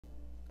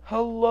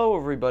Hello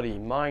everybody,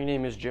 my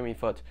name is Jimmy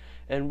Foot,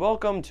 and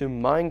welcome to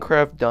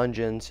Minecraft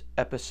Dungeons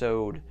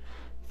Episode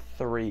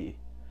 3.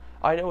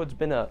 I know it's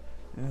been a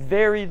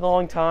very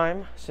long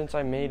time since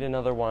I made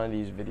another one of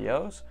these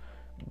videos,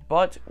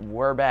 but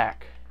we're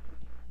back.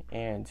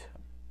 And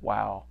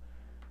wow,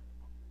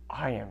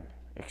 I am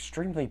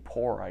extremely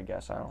poor, I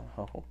guess, I don't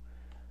know.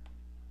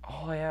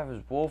 All I have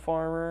is wolf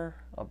armor,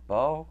 a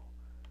bow,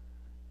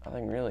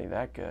 nothing really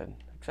that good,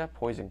 except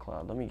Poison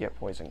Cloud. Let me get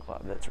Poison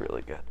Cloud, that's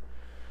really good.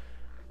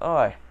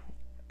 Alright,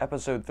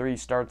 episode 3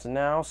 starts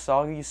now.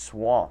 Soggy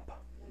Swamp.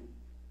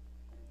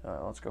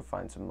 Alright, let's go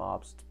find some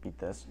mobs to beat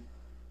this.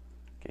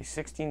 Okay,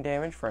 16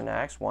 damage for an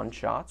axe, 1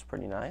 shot's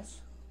pretty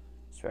nice.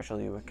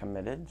 Especially with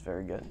committed, it's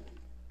very good.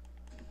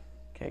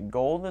 Okay,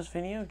 goal this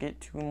video, get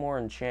 2 more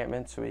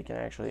enchantments so we can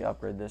actually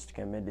upgrade this to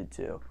committed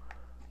too.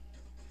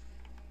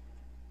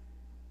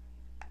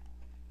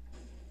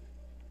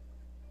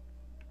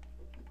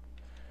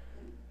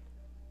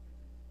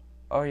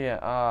 Oh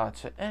yeah,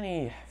 to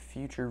any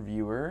future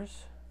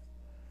viewers,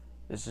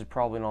 this is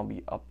probably not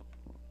be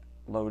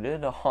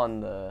uploaded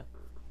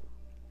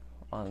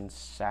on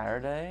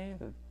Saturday,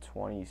 the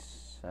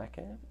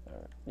 22nd.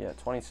 Yeah,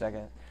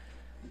 22nd.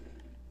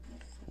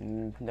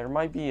 There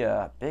might be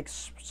a big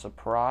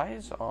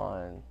surprise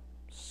on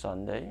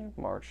Sunday,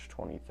 March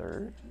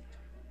 23rd,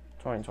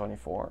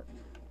 2024.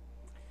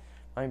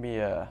 Might be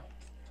a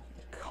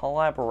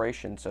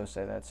collaboration, so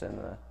say that's in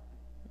the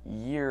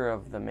year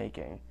of the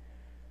making.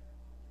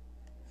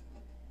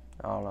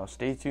 I don't know.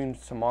 Stay tuned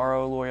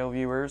tomorrow, loyal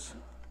viewers.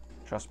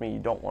 Trust me, you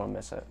don't want to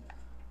miss it.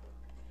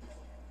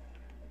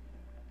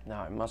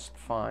 Now, so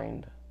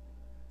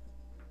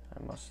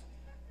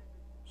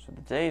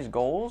the day's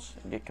goals,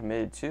 get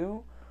committed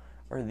to,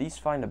 or at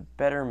least find a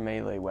better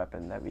melee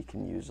weapon that we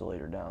can use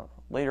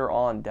later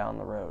on down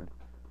the road.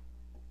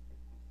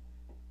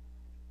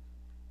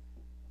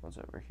 What's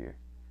over here?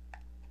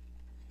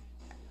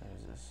 What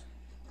is this?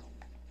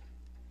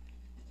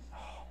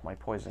 My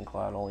Poison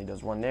Cloud only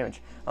does 1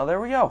 damage. Oh, there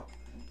we go.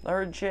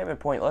 Another enchantment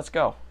point. Let's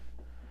go.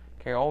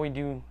 Okay, all we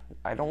do,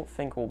 I don't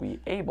think we'll be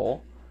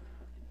able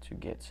to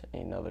get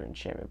another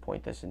enchantment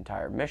point this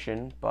entire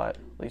mission, but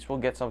at least we'll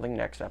get something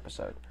next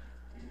episode.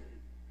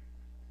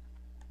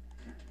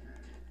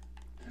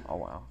 Oh,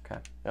 wow. Okay.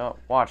 Oh,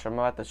 watch, I'm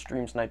about to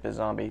stream snipe the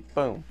zombie.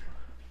 Boom.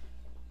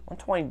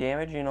 120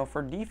 damage, you know,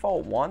 for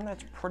default 1,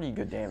 that's pretty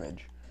good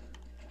damage.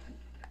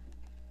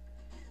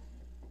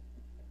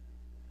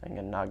 I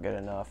think not good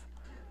enough.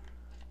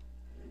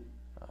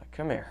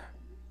 Come here.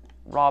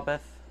 Robith.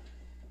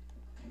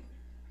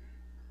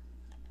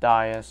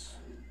 Dias.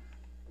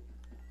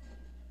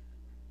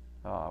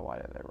 Why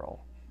did they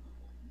roll?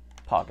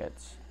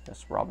 Pockets.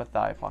 Yes, Robith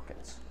die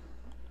pockets.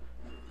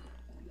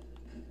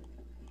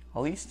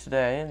 At least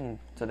today, in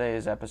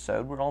today's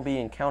episode, we're going to be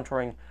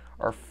encountering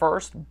our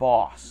first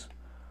boss.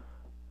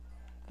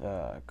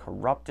 The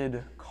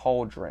Corrupted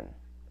Cauldron.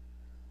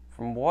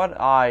 From what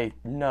I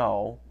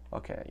know,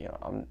 okay, you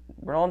know,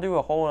 we're going to do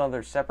a whole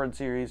other separate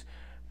series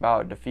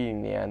about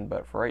defeating the end,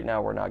 but for right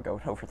now we're not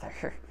going over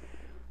there.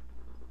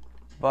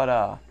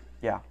 But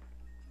yeah,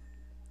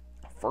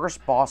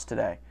 first boss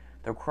today,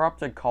 the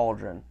Corrupted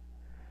Cauldron.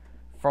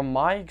 From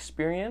my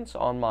experience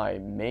on my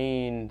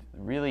main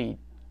really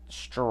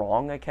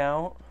strong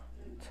account,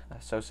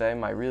 so say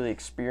my really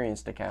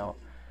experienced account,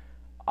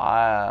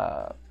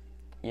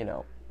 you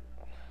know,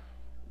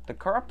 the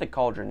Corrupted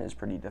Cauldron is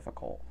pretty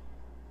difficult,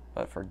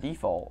 but for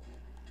default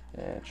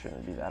it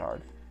shouldn't be that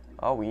hard.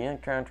 Oh, we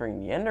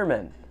encountering the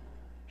Enderman.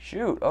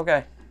 Shoot,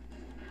 okay.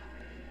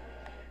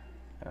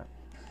 Yeah.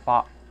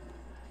 Bop.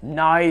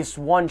 Nice,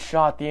 1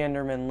 shot the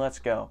Enderman, let's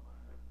go.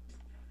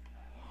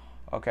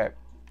 Okay,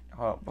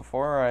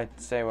 before I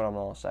say what I'm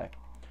gonna say,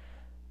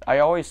 I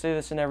always say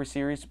this in every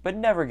series, but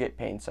never get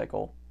Pain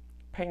Cycle.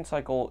 Pain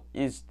Cycle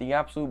is the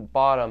absolute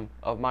bottom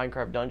of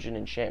Minecraft Dungeon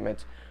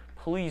enchantments.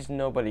 Please,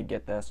 nobody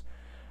get this.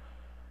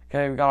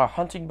 Okay, we got a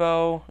hunting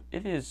bow.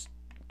 It is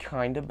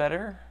kinda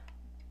better.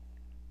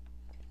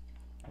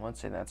 I wouldn't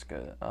say that's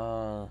good.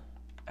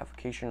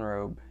 Application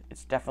robe.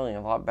 It's definitely a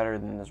lot better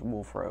than this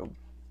wolf robe.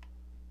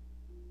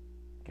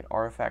 Get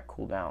artifact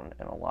cooldown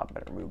and a lot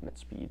better movement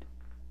speed.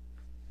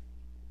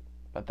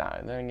 But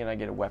then again, I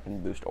get a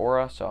weapon boost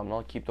aura, so I'm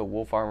gonna keep the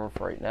wolf armor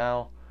for right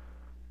now.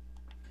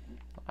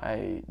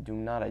 I do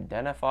not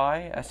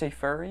identify as a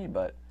furry,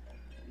 but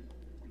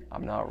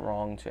I'm not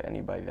wrong to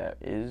anybody that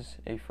is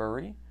a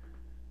furry.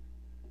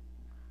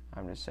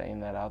 I'm just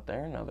saying that out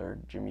there. Another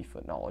Jimmy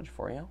Foot knowledge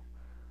for you.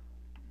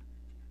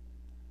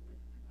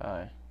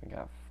 We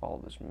gotta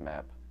follow this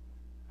map.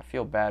 I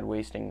feel bad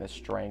wasting this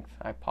strength.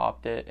 I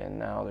popped it, and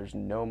now there's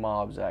no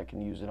mobs that I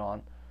can use it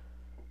on.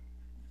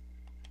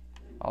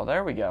 Oh,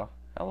 there we go.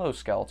 Hello,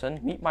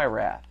 skeleton. Meet my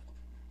wrath.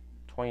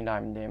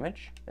 29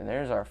 damage. And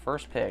there's our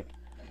first pig.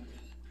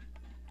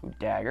 Ooh,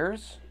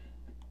 daggers.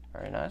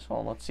 Very nice.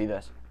 Well, let's see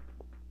this.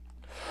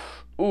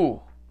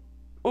 Ooh.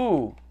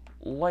 Ooh.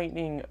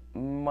 Lightning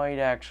might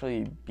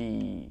actually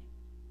be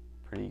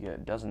pretty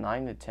good. Does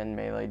 9 to 10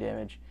 melee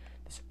damage.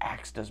 This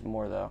axe does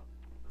more, though.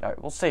 Alright,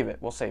 we'll save it.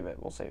 We'll save it.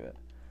 We'll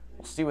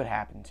see what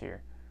happens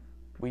here.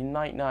 we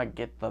might not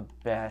get the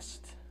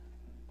best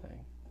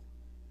thing.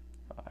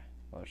 Alright,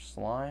 another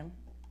slime.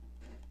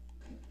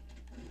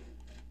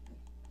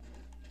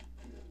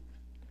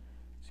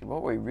 See,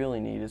 what we really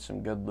need is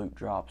some good loot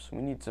drops.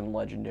 We need some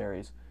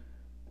legendaries.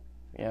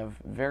 We have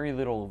very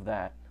little of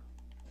that.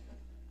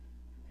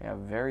 We have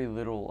very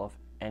little of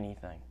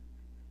anything.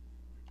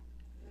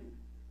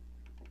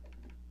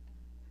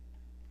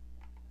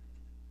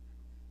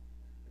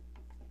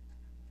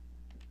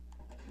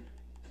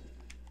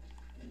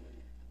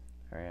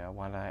 Oh yeah,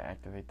 why did I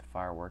activate the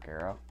firework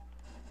arrow?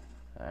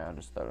 I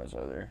just thought it was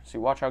over there. See,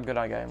 watch how good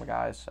I am,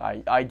 guys.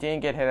 I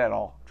didn't get hit at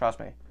all. Trust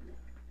me.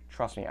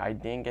 Trust me, I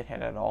didn't get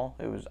hit at all.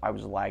 I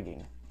was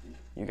lagging.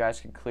 You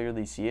guys could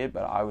clearly see it,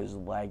 but I was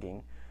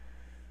lagging.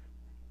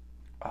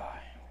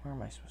 Where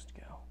am I supposed to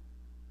go?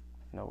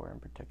 Nowhere in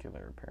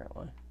particular,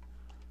 apparently.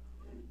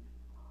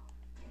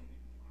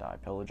 Die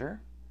pillager.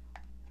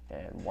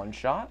 And one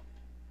shot.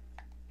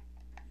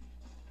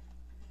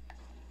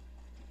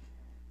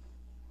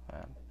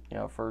 You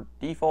know, for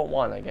default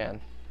one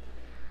again.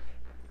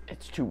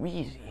 It's too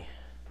easy.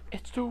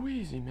 It's too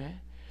easy,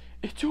 man.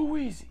 It's too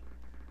easy.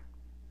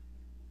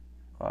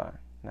 Alright,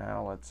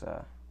 now let's,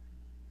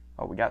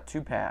 oh, we got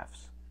two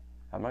paths.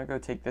 I'm gonna go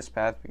take this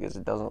path because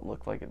it doesn't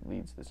look like it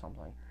leads to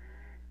something.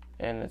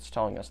 And it's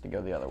telling us to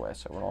go the other way,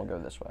 so we'll all go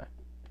this way.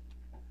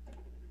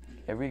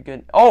 Every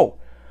good, oh!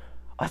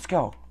 Let's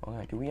go!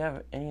 Okay, do we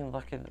have any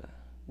luck in the,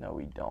 no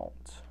we don't.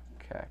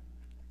 Okay.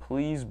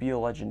 Please be a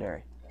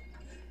legendary.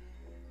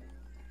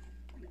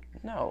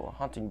 No,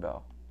 hunting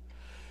bow.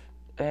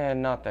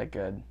 Not that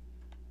good.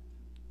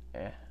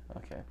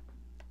 Okay.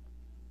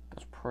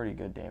 That's pretty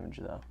good damage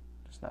though.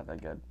 Just not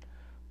that good.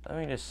 Let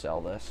me just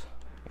sell this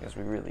because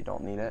we really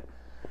don't need it.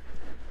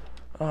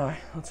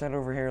 Alright, let's head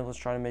over here. Let's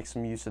try to make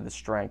some use of the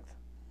strength.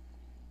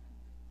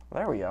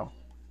 There we go.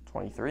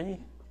 23,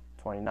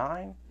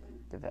 29.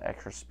 Get the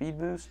extra speed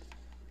boost.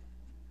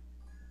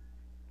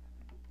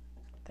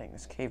 Dang,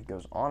 this cave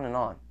goes on and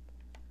on.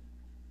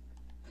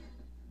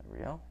 There we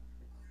go.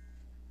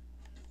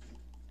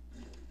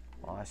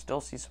 Well, I still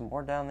see some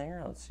more down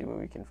there. Let's see what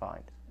we can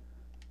find.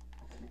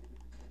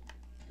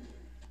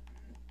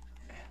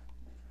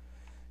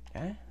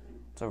 Okay,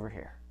 it's over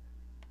here.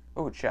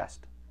 Oh, a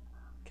chest.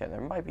 Okay,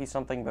 there might be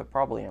something, but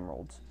probably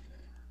emeralds.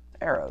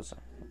 Arrows.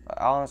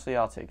 Honestly,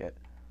 I'll take it.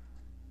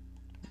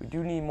 We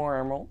do need more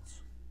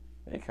emeralds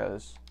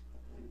because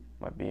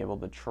I might be able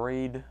to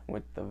trade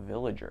with the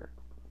villager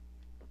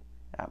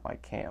at my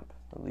camp.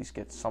 At least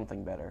get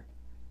something better.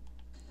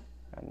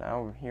 And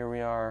now here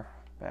we are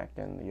back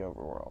in the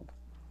overworld.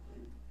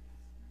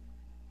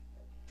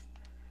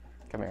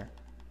 Come here.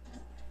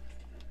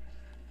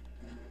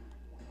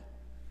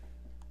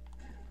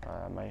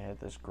 I might hit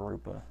this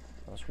group of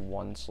this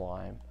one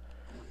slime.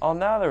 Oh,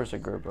 now there's a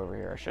group over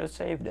here. I should have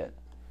saved it.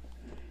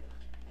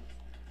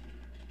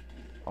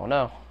 Oh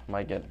no, I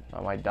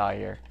might die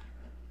here.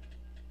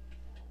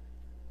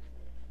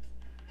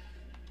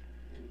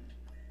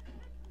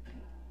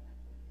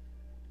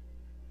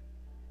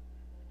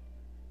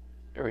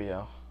 There we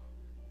go.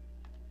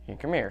 Here,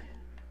 come here.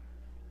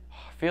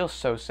 Feels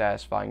so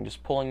satisfying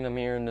just pulling them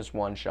here and just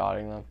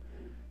one-shotting them.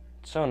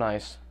 So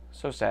nice.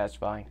 So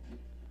satisfying.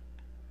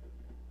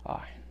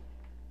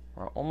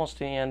 We're almost to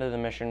the end of the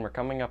mission. We're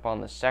coming up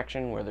on the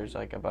section where there's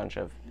like a bunch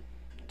of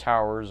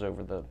towers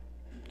over the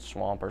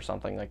swamp or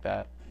something like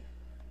that.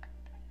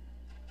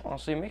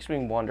 Honestly, it makes me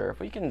wonder if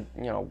we can,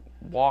 you know,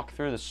 walk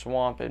through the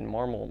swamp in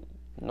normal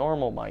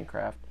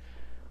Minecraft,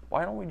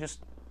 why don't we just,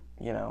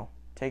 you know,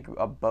 take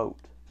a boat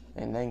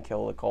and then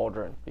kill the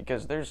cauldron?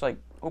 Because there's like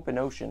open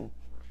ocean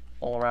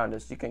all around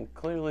us. You can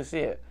clearly see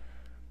it.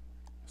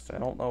 So I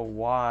don't know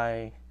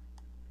why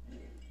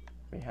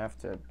we have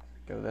to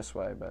go this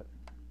way, but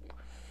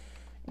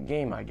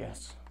game, I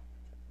guess.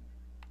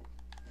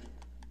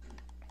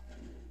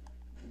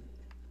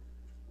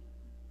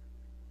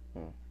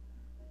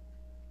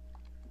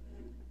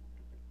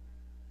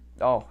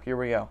 Oh, here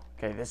we go.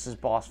 Okay, this is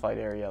boss fight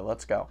area.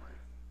 Let's go.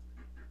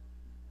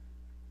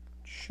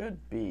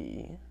 Should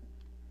be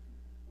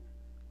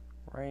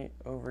right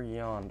over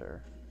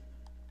yonder.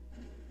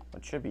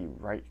 It should be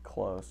right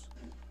close.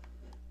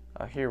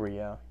 Here we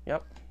go.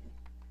 Yep.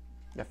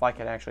 If I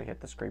could actually hit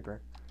this creeper.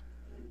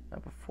 Now,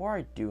 before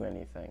I do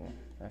anything,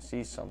 I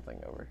see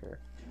something over here.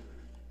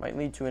 Might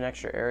lead to an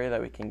extra area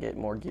that we can get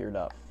more geared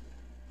up.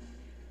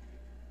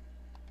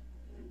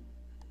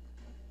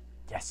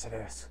 Yes, it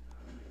is.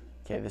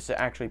 Okay, this is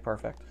actually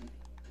perfect.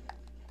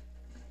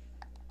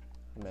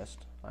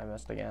 I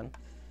missed again.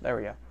 There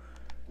we go.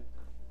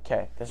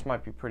 Okay, this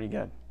might be pretty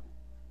good.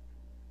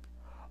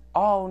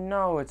 Oh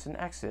no, it's an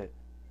exit.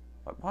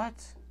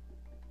 What?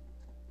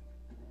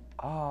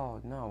 Oh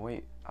no,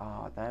 wait.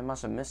 Oh, I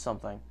must have missed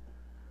something.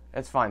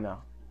 It's fine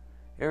though.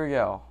 Here we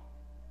go.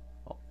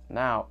 Well,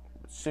 now,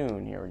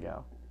 soon, here we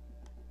go.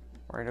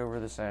 Right over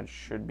this edge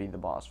should be the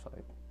boss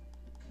fight.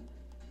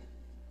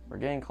 We're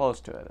getting close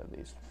to it at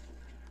least.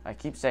 I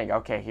keep saying,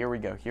 okay, here we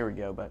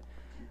go, but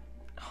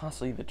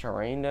honestly, the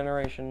terrain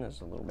generation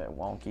is a little bit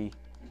wonky.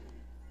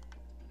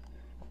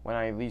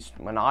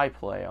 When I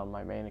play on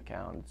my main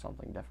account, it's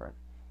something different.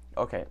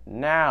 Okay,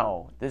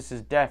 now this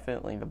is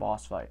definitely the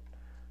boss fight.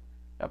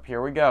 Up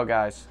here we go,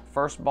 guys.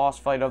 First boss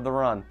fight of the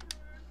run.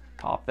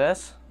 Pop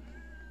this.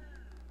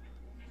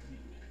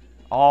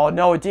 Oh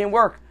no, it didn't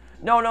work.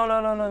 No, no,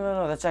 no, no, no, no,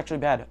 no. That's actually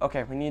bad.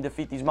 Okay, we need to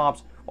defeat these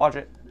mobs. Watch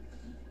it.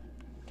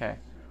 Okay,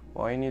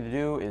 all you need to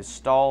do is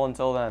stall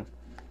until then.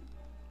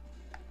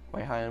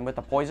 Wait, and with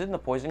the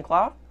poison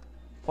cloud?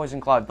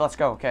 Poison cloud, let's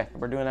go. Okay,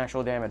 we're doing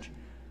actual damage.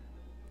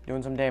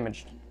 Doing some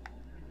damage.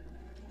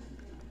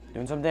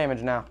 Doing some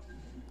damage now.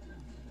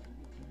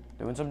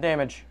 Doing some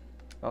damage.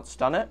 Oh,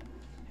 stun it.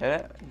 Hit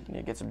it. Need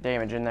to get some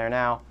damage in there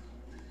now.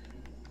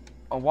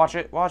 Oh, watch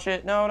it. Watch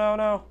it. No, no,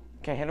 no.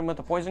 Okay, hit him with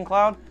the poison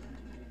cloud.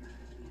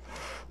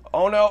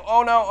 Oh, no.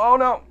 Oh, no. Oh,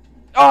 no.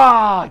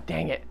 Ah,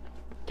 dang it.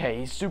 Okay,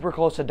 he's super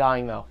close to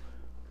dying, though.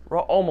 We're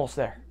almost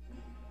there.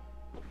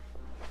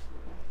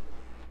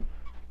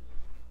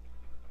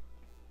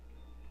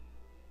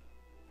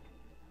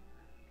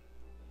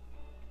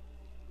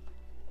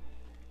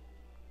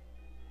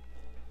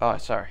 Oh,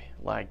 sorry.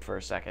 Lagged for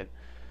a second.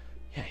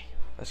 Okay,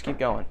 let's keep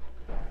going.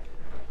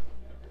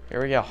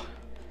 Here we go.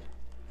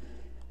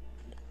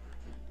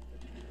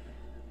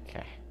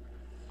 Okay.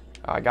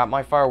 I got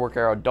my firework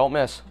arrow. Don't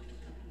miss.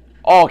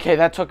 Oh, okay,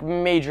 that took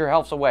major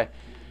health away.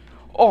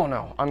 Oh,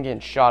 no. I'm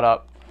getting shot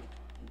up.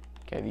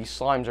 Okay, these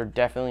slimes are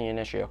definitely an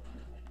issue.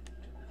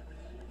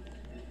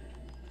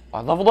 Oh,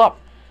 I leveled up.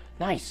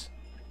 Nice.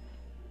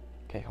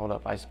 Okay, hold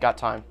up. I got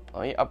time.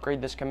 Let me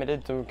upgrade this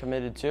committed to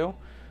committed 2.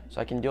 So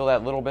I can deal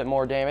that little bit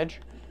more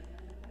damage.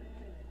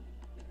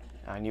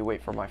 I need to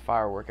wait for my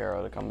firework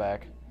arrow to come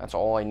back. That's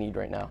all I need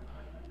right now.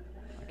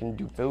 I can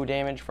do bow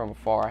damage from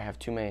afar. I have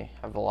too many.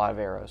 I have a lot of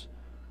arrows.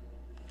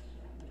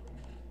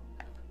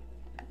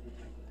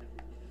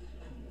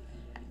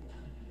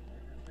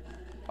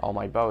 Oh,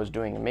 my bow is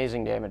doing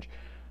amazing damage.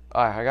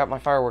 Alright, I got my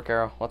firework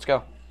arrow. Let's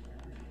go.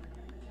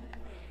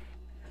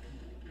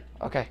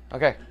 Okay,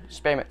 okay.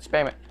 Spam it,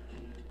 spam it.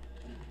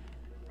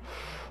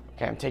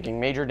 Okay, I'm taking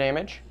major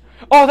damage.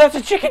 Oh, that's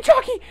a chicken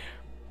jockey!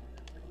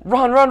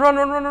 Run, run, run,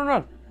 run, run, run,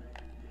 run.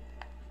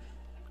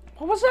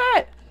 What was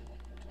that?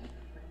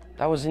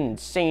 That was an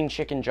insane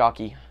chicken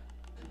jockey.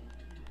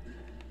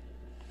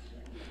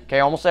 Okay,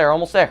 almost there,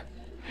 almost there.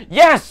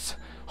 Yes!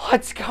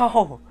 Let's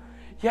go!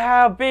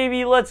 Yeah,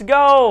 baby, let's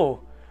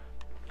go!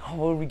 Oh,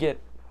 what did we get?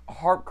 A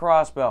harp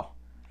crossbow.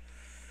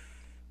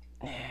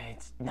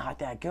 It's not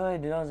that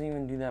good. It doesn't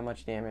even do that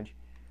much damage.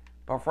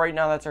 But for right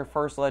now, that's our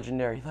first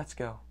legendary. Let's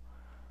go.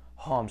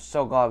 Oh, I'm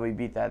so glad we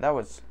beat that. That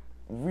was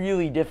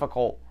really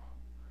difficult.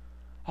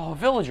 Oh, a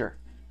villager.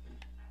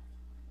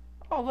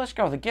 Oh, let's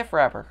go. The gift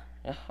wrapper.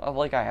 Yeah,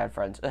 like I had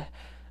friends.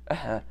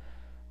 Yeah.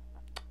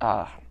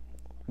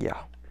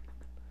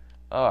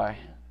 Alright.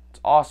 It's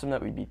awesome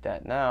that we beat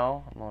that.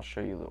 Now, I'm going to show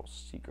you a little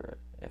secret.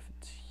 If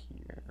it's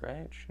here,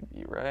 right? It should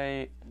be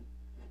right.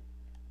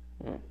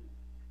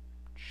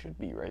 Should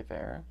be right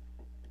there.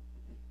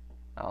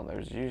 Oh,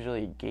 there's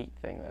usually a gate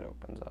thing that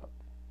opens up.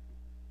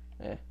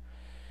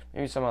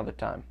 Maybe some other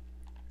time.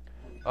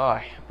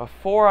 Alright,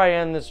 before I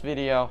end this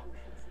video,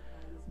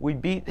 we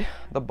beat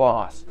the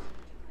boss.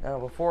 Now,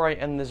 before I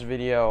end this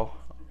video,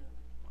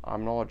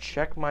 I'm going to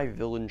check my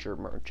villager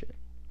merchant.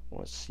 I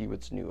want to see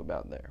what's new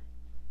about there.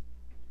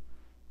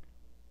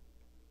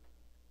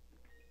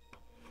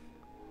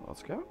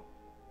 Let's go.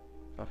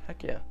 Oh,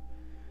 heck yeah.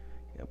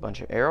 Got a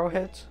bunch of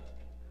arrowheads.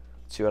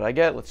 Let's see what I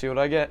get. Let's see what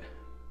I get.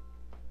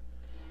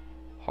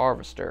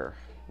 Harvester.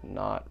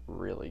 Not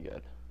really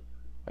good.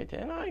 Wait,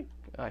 didn't I?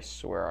 I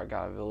swear I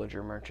got a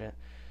villager merchant.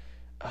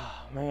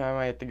 Maybe I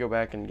might have to go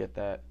back and get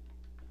that.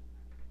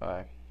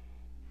 Alright.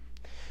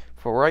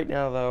 For right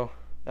now, though,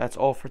 that's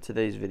all for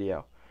today's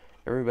video.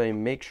 Everybody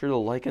make sure to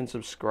like and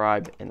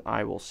subscribe, and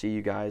I will see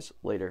you guys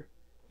later.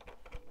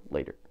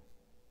 Later.